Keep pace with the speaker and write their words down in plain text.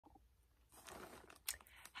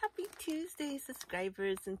Tuesday,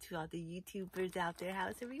 subscribers, and to all the YouTubers out there.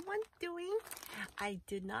 How's everyone doing? I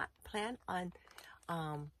did not plan on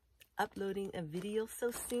uploading a video so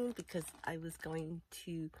soon because I was going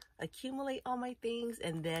to accumulate all my things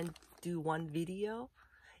and then do one video.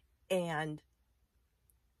 And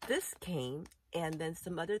this came, and then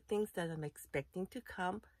some other things that I'm expecting to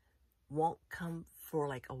come won't come for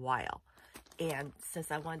like a while. And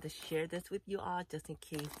since I wanted to share this with you all, just in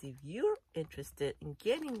case if you're interested in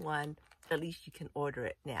getting one, at least you can order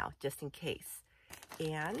it now, just in case.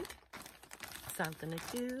 And so I'm going to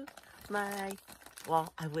do my,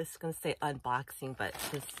 well, I was going to say unboxing, but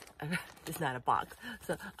it's not a box.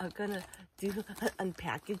 So I'm going to do an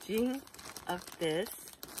unpackaging of this.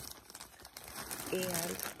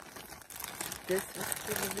 And this was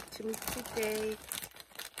delivered to me today.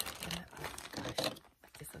 And, oh gosh, I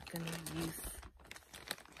guess I'm going to use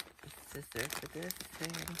scissors for this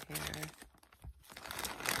and here.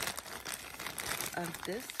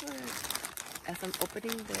 This was, as I'm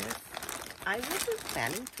opening this, I wasn't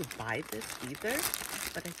planning to buy this either,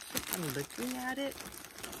 but I keep on looking at it,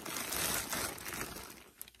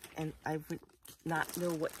 and I would not know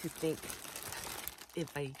what to think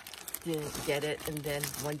if I didn't get it, and then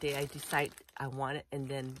one day I decide I want it, and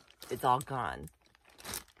then it's all gone.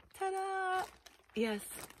 Ta-da! Yes,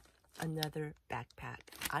 another backpack.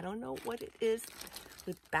 I don't know what it is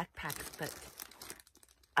with backpacks, but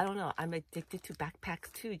I don't know. I'm addicted to backpacks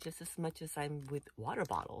too, just as much as I'm with water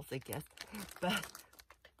bottles, I guess. But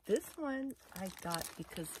this one I got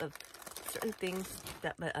because of certain things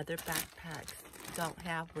that my other backpacks don't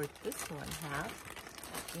have, where this one has.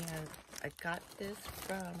 And I got this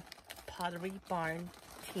from Pottery Barn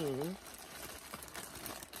Team.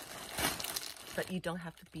 But you don't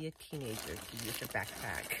have to be a teenager to use a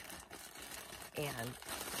backpack. And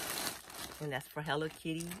as for Hello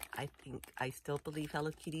Kitty, I still believe Hello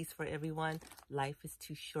Kitty's for everyone. Life is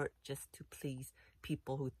too short just to please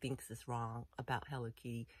people who thinks it's wrong about Hello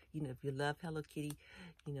Kitty. You know, if you love Hello Kitty,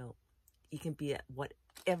 you know, you can be at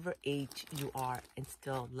whatever age you are and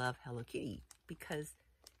still love Hello Kitty, because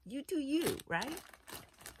you do you, right?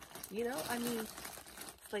 You know, I mean,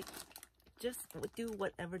 it's like, just do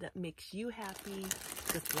whatever that makes you happy,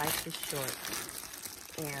 because life is short.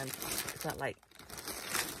 And it's not like,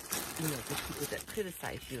 you know, the people that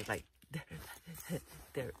criticize you, like,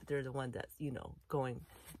 they're the one that's, you know,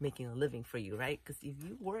 making a living for you, right? Because if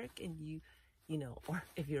you work and you know, or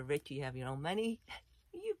if you're rich, you have your own money,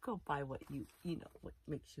 you go buy what you know, what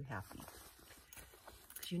makes you happy.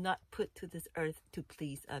 Because you're not put to this earth to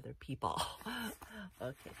please other people.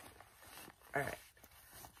 Okay. All right.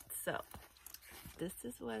 So this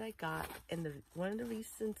is what I got, and one of the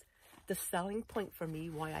reasons, the selling point for me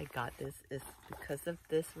why I got this is because of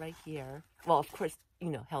this right here. Well, of course, you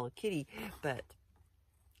know, Hello Kitty, but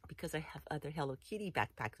because I have other Hello Kitty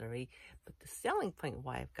backpacks already. But the selling point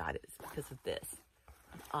why I've got it is because of this.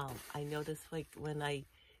 I notice, like, when I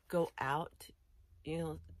go out, you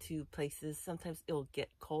know, to places, sometimes it'll get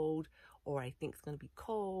cold, or I think it's going to be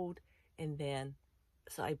cold, and then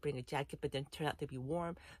so I bring a jacket, but then turn out to be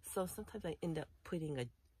warm. So sometimes I end up putting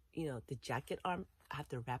you know, the jacket arm, I have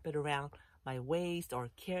to wrap it around my waist or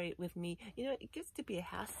carry it with me. You know, it gets to be a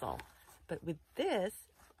hassle. But with this,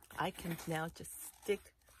 I can now just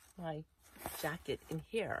stick my jacket in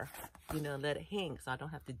here, you know, let it hang so I don't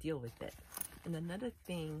have to deal with it. And another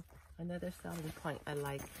thing, another selling point I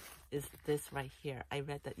like is this right here. I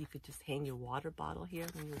read that you could just hang your water bottle here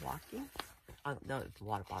when you're walking. No, the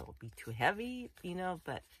water bottle would be too heavy, you know,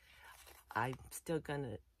 but I'm still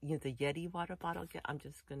gonna use the Yeti water bottle. I'm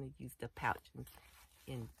just gonna use the pouch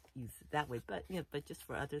and use it that way. But you know, but just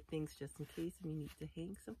for other things, just in case you need to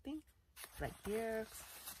hang something right here.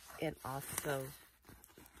 And also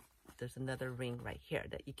there's another ring right here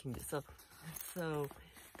that you can use. So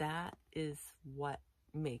that is what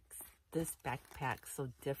makes this backpack so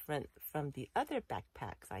different from the other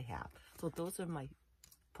backpacks I have. So those are my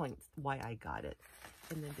points why I got it.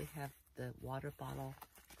 And then they have the water bottle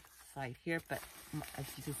side here, but as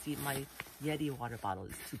you can see, my Yeti water bottle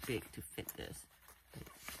is too big to fit this.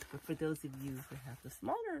 But for those of you who have the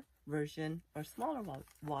smaller version or smaller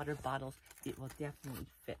water bottles, it will definitely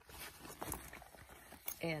fit.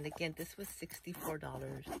 And again, this was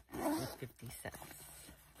 $64.50.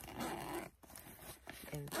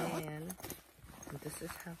 And then this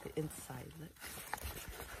is how the inside looks.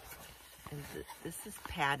 And this is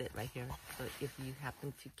padded right here, so if you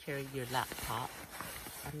happen to carry your laptop,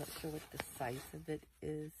 I'm not sure what the size of it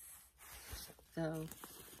is, so,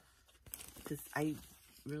 because I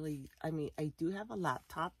mean, I do have a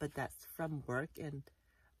laptop, but that's from work, and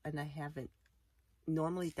I haven't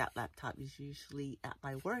normally that laptop is usually at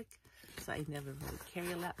my work, so I never really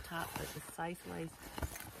carry a laptop, but the size-wise,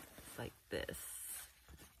 it's like this.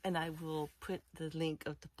 And I will put the link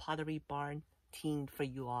of the Pottery Barn team for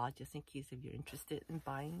you all, just in case if you're interested in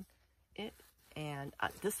buying it. And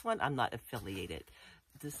this one, I'm not affiliated.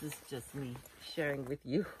 This is just me sharing with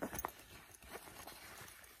you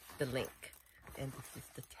the link. And this is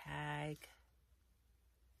the tag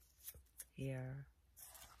here.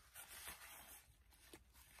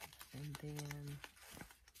 And then,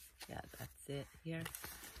 yeah, that's it here.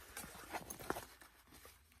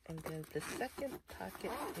 And then the second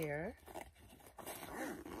pocket here,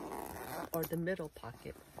 or the middle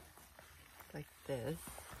pocket, like this.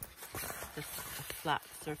 Just a flat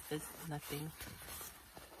surface, nothing.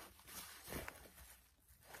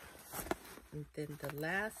 And then the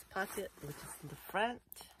last pocket, which is in the front.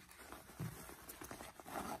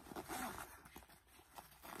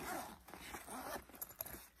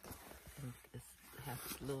 And this has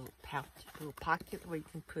a little pouch, little pocket where you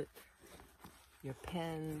can put your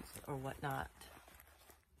pens or whatnot.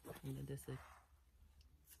 And then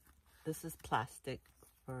this is plastic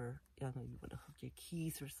for, you know, you want to hook your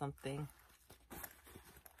keys or something.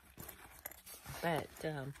 But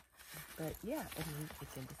yeah, and then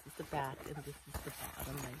again, this is the back and this is the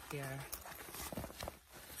bottom right here.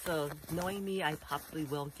 So knowing me, I probably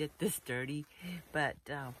will get this dirty, but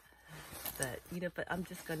you know, but I'm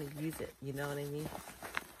just gonna use it, you know what I mean?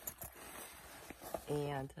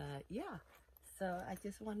 And yeah, so I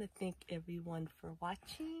just want to thank everyone for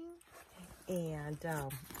watching, and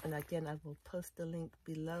again, I will post the link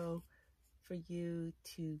below for you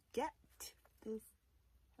to get this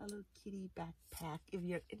Hello Kitty backpack if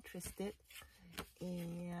you're interested.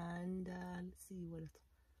 And let's see what it's,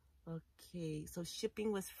 okay, so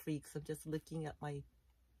shipping was free because I'm just looking at my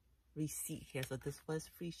receipt here. So this was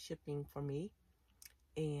free shipping for me,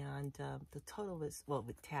 and the total was, well,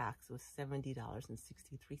 with tax, was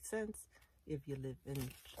 $70.63 if you live in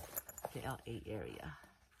the LA area.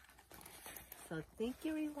 So thank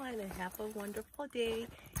you everyone, and have a wonderful day.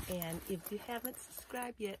 And if you haven't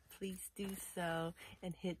subscribed yet, please do so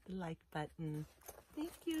and hit the like button.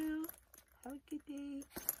 Thank you. Have a good day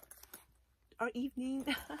or evening.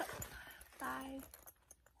 Bye.